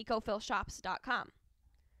website, ecofillshops.com.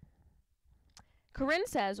 Corinne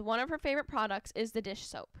says one of her favorite products is the dish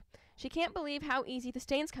soap. She can't believe how easy the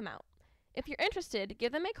stains come out. If you're interested,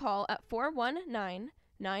 give them a call at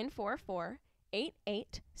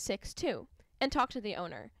 419-944-8862 and talk to the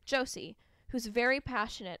owner, Josie, who's very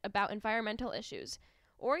passionate about environmental issues.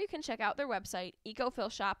 Or you can check out their website,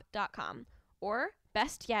 ecofillshop.com. Or,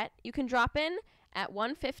 best yet, you can drop in at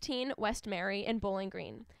 115 West Mary in Bowling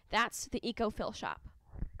Green. That's the Ecofill shop.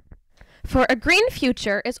 For a Green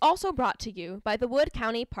Future is also brought to you by the Wood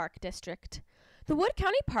County Park District. The Wood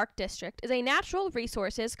County Park District is a natural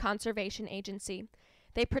resources conservation agency.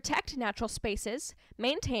 They protect natural spaces,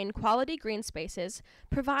 maintain quality green spaces,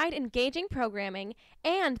 provide engaging programming,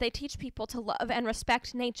 and they teach people to love and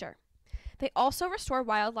respect nature. They also restore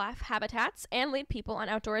wildlife habitats and lead people on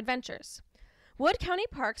outdoor adventures. Wood County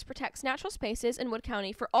Parks protects natural spaces in Wood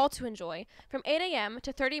County for all to enjoy from 8 a.m.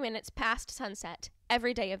 to 30 minutes past sunset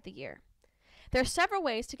every day of the year. There are several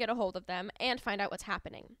ways to get a hold of them and find out what's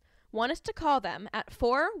happening. One is to call them at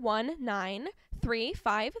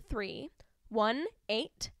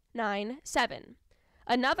 419-353-1897.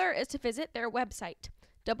 Another is to visit their website,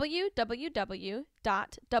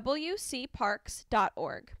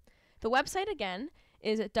 www.wcparks.org. The website again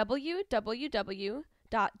is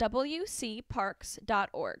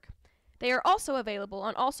www.wcparks.org. They are also available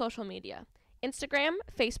on all social media: Instagram,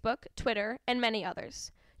 Facebook, Twitter, and many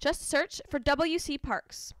others. Just search for WC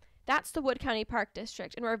Parks. That's the Wood County Park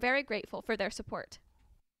District, and we're very grateful for their support.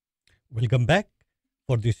 Welcome back.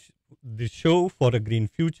 For this show, For a Green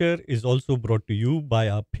Future, is also brought to you by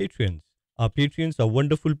our patrons. Our patrons are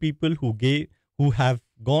wonderful people who have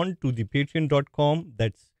gone to the patreon.com.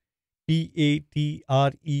 That's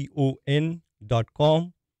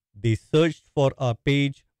patreon.com. They searched for our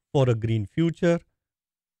page, For a Green Future.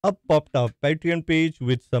 Up popped our Patreon page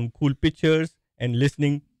with some cool pictures and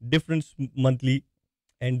listening different monthly,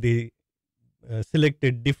 and they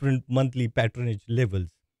selected different monthly patronage levels.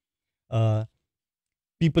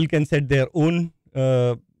 People can set their own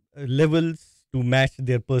levels to match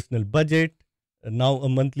their personal budget. Now a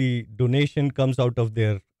monthly donation comes out of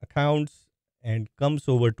their accounts and comes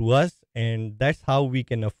over to us, and that's how we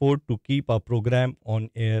can afford to keep our program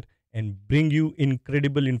on air and bring you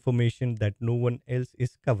incredible information that no one else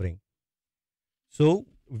is covering. So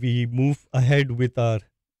we move ahead with our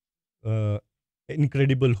uh,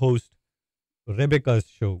 incredible host, Rebecca's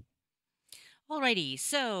show. Alrighty,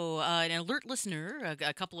 so an alert listener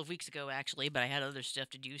a couple of weeks ago, actually, but I had other stuff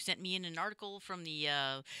to do, sent me in an article from the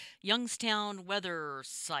Youngstown weather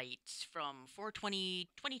site from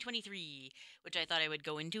 4/20/2023, which I thought I would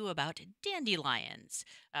go into about dandelions.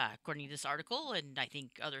 According to this article, and I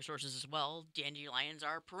think other sources as well, dandelions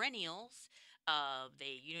are perennials.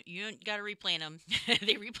 You don't got to replant them;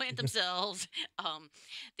 they replant themselves. Um,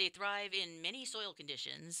 they thrive in many soil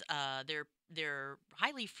conditions. They're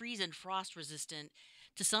highly freeze and frost resistant,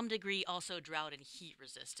 to some degree also drought and heat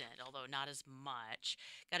resistant, although not as much.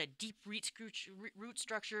 Got a deep root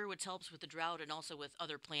structure, which helps with the drought and also with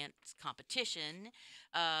other plants competition.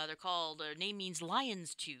 Their name means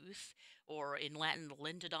lion's tooth, or in Latin,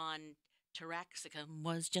 Lentodon Taraxacum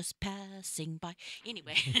was just passing by.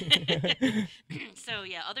 Anyway, so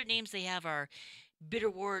yeah, other names they have are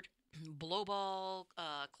bitterwort, blowball,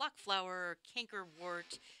 clockflower,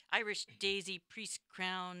 cankerwort, Irish daisy, priest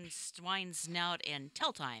crown, swine snout, and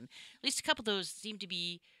telltime. At least a couple of those seem to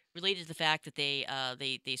be related to the fact that they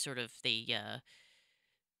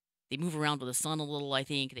move around with the sun a little. I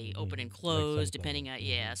think they open and Like close sunflower. depending on,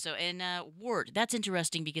 yeah. So and wort, that's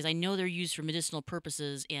interesting because I know they're used for medicinal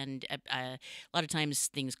purposes, and a lot of times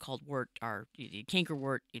things called wort are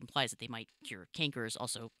cankerwort implies that they might cure cankers.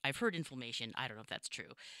 Also, I've heard inflammation. I don't know if that's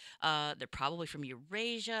true. They're probably from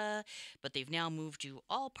Eurasia, but they've now moved to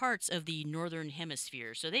all parts of the northern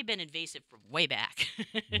hemisphere. So they've been invasive from way back.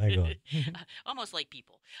 My God. Almost like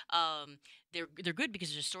people. Um, they're good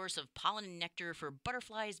because they're a source of pollen and nectar for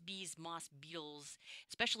butterflies, bees, moths, beetles,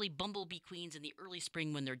 especially bumblebee queens in the early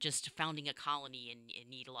spring when they're just founding a colony and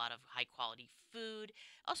need a lot of high quality food.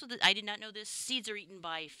 Also, I did not know this. Seeds are eaten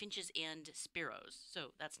by finches and sparrows, so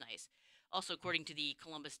that's nice. Also, according to the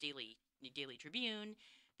Columbus Daily Tribune,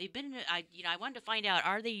 they've been. I wanted to find out,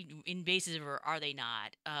 are they invasive or are they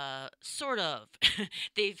not? Sort of.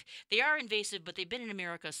 They are invasive, but they've been in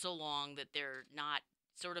America so long that they're not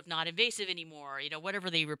sort of not invasive anymore.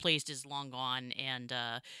 Whatever they replaced is long gone, and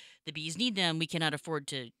the bees need them. We cannot afford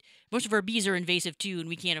to. Most of our bees are invasive too, and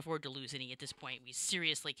we can't afford to lose any at this point. We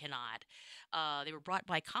seriously cannot. They were brought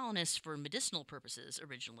by colonists for medicinal purposes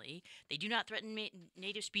originally. They do not threaten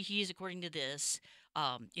native species, according to this.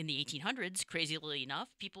 In the 1800s, crazily enough,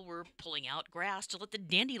 people were pulling out grass to let the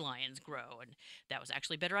dandelions grow, and that was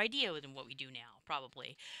actually a better idea than what we do now,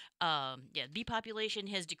 probably. Yeah, bee population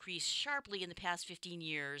has decreased sharply in the past 15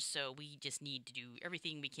 years, so we just need to do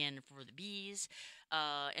everything we can for the bees.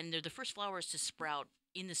 And they're the first flowers to sprout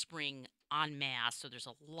in the spring en masse, so there's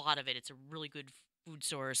a lot of it. It's a really good food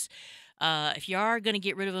source. If you are going to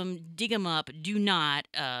get rid of them, dig them up. Do not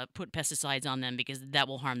put pesticides on them because that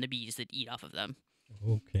will harm the bees that eat off of them.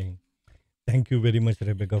 Okay. Thank you very much,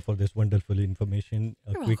 Rebecca, for this wonderful information.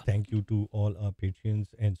 A You're quick welcome. thank you to all our patrons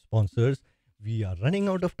and sponsors. We are running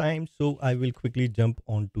out of time, so I will quickly jump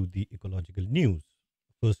on to the ecological news.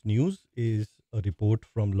 First news is a report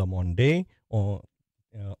from Le Monde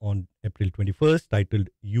on April 21st titled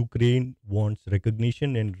Ukraine Wants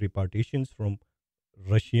Recognition and Repartitions from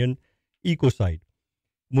Russian Ecocide.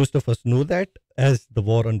 Most of us know that as the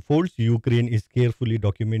war unfolds, Ukraine is carefully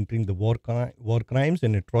documenting the war crimes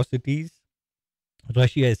and atrocities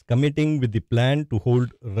Russia is committing, with the plan to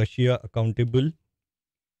hold Russia accountable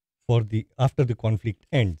for the after the conflict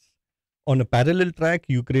ends. On a parallel track,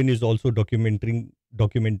 Ukraine is also documenting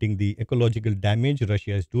the ecological damage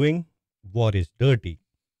Russia is doing. War is dirty.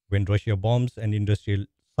 When Russia bombs an industrial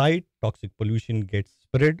site, toxic pollution gets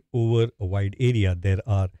spread over a wide area. There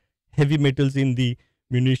are heavy metals in the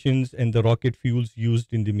munitions, and the rocket fuels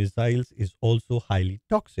used in the missiles is also highly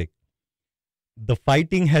toxic. The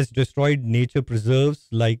fighting has destroyed nature preserves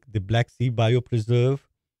like the Black Sea Bioreserve,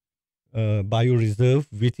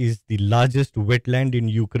 which is the largest wetland in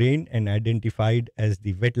Ukraine and identified as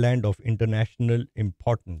the wetland of international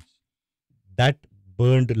importance. That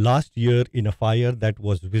burned last year in a fire that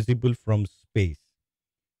was visible from space.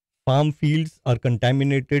 Farm fields are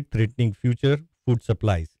contaminated, threatening future food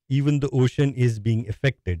supplies. Even the ocean is being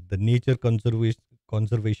affected. The Nature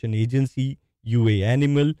Conservation Agency,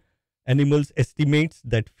 Animals estimates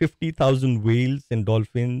that 50,000 whales and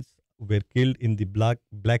dolphins were killed in the Black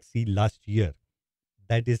Sea last year.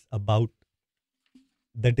 That is about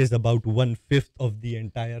 1/5 of the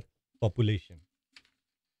entire population.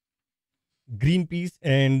 Greenpeace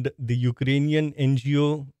and the Ukrainian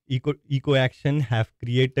NGO Eco Action have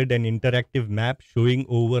created an interactive map showing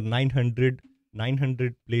over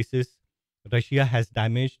 900 places Russia has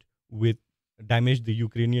damaged with damaged the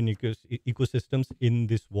Ukrainian ecosystems in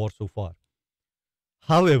this war so far.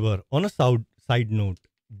 However, on a side note,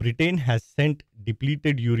 Britain has sent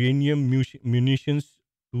depleted uranium munitions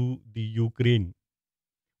to the Ukraine.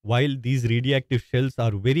 While these radioactive shells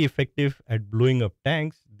are very effective at blowing up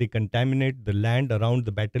tanks, they contaminate the land around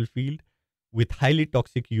the battlefield with highly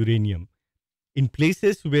toxic uranium. In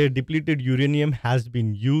places where depleted uranium has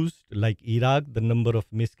been used, like Iraq, the number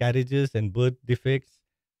of miscarriages and birth defects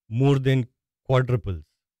more than quadruples.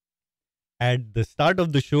 At the start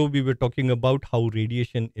of the show, we were talking about how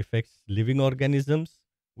radiation affects living organisms.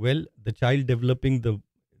 Well, the child developing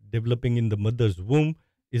in the mother's womb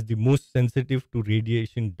is the most sensitive to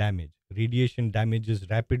radiation damage. Radiation damages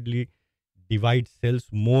rapidly divide cells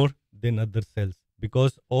more than other cells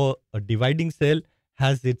because a dividing cell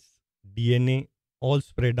has its DNA all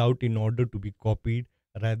spread out in order to be copied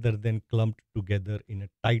rather than clumped together in a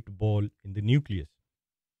tight ball in the nucleus.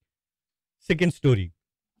 Second story.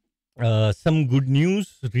 Some good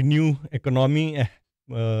news. Renew Economy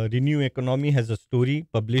has a story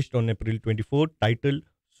published on April 24 titled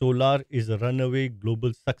Solar is a Runaway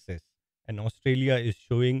Global Success and Australia is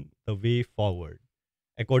Showing the Way Forward.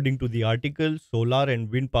 According to the article, solar and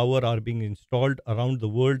wind power are being installed around the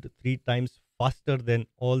world 3 times faster than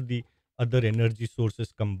all the other energy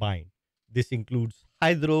sources combined. This includes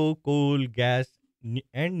hydro, coal, gas,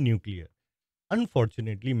 and nuclear.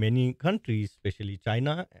 Unfortunately, many countries, especially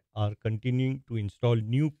China, are continuing to install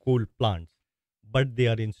new coal plants, but they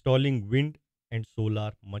are installing wind and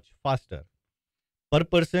solar much faster. Per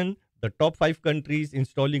person, the top 5 countries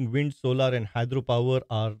installing wind, solar, and hydropower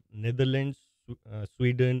are Netherlands,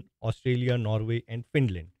 Sweden, Australia, Norway, and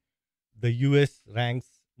Finland. The US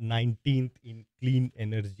ranks 19th in clean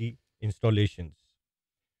energy installations.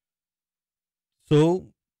 So,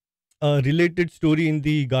 a related story in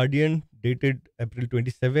The Guardian dated April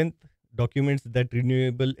 27th documents that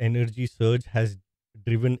renewable energy surge has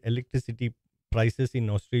driven electricity prices in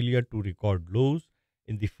Australia to record lows.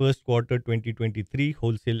 In the first quarter 2023,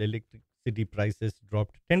 wholesale electricity prices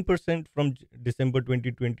dropped 10% from December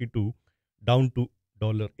 2022 down to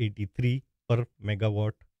 $83 per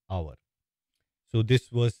megawatt hour. So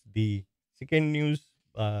this was the second news.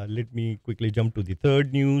 Let me quickly jump to the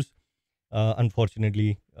third news.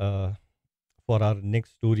 Unfortunately, for our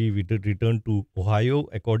next story, we did return to Ohio.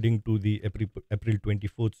 According to the April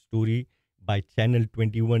 24th story by Channel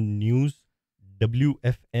 21 News,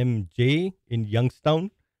 WFMJ in Youngstown,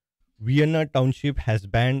 Vienna Township has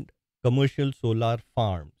banned commercial solar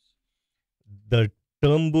farms. The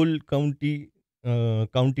Turnbull County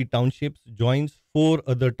Townships joins 4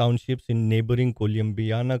 other townships in neighboring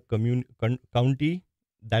Columbiana County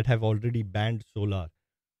that have already banned solar.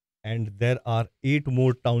 And there are 8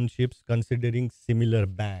 more townships considering similar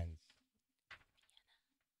bans.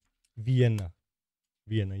 Vienna,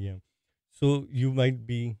 yeah. So you might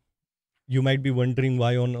be wondering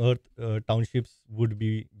why on earth townships would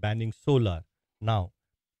be banning solar now.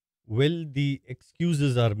 Well, the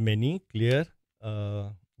excuses are many. Glare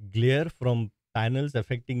from panels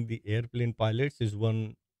affecting the airplane pilots is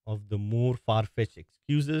one of the more far-fetched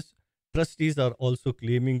excuses. Trustees are also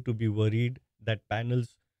claiming to be worried that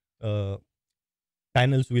panels will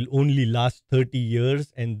only last 30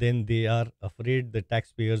 years and then they are afraid the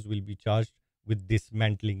taxpayers will be charged with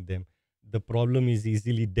dismantling them. The problem is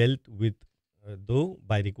easily dealt with though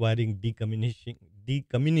by requiring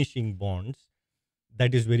decommissioning bonds.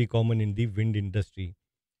 That is very common in the wind industry.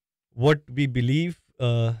 What we believe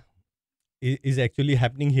is actually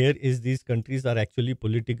happening here is these countries are actually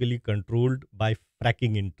politically controlled by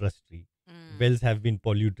fracking industry. Wells have been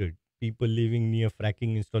polluted. People living near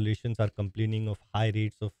fracking installations are complaining of high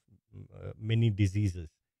rates of many diseases.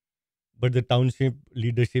 But the township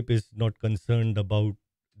leadership is not concerned about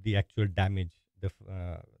the actual damage the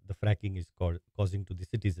fracking is causing to the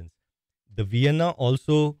citizens. The Vienna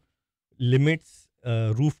also limits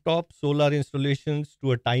rooftop solar installations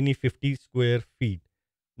to a tiny 50 square feet,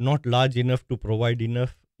 not large enough to provide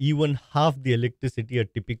even half the electricity a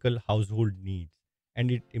typical household needs. And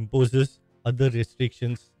it imposes other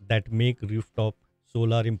restrictions that make rooftop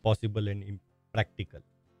solar impossible and impractical.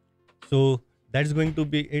 So that's going to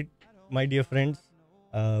be it, my dear friends.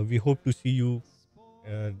 We hope to see you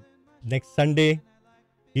next Sunday.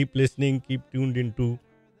 Keep listening, keep tuned into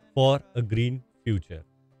For a Green Future.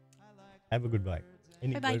 Have a good bye.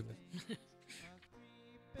 Bye-bye.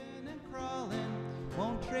 Creeping and crawling,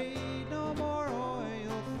 won't trade no more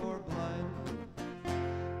oil for blood.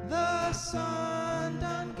 The sun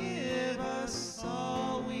done give us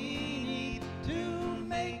all we need to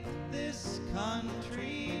make this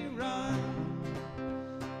country run.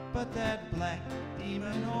 But that black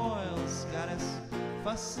demon oil's got us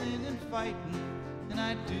fussing and fighting, and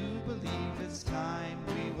I do believe it's time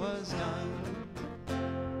we was done.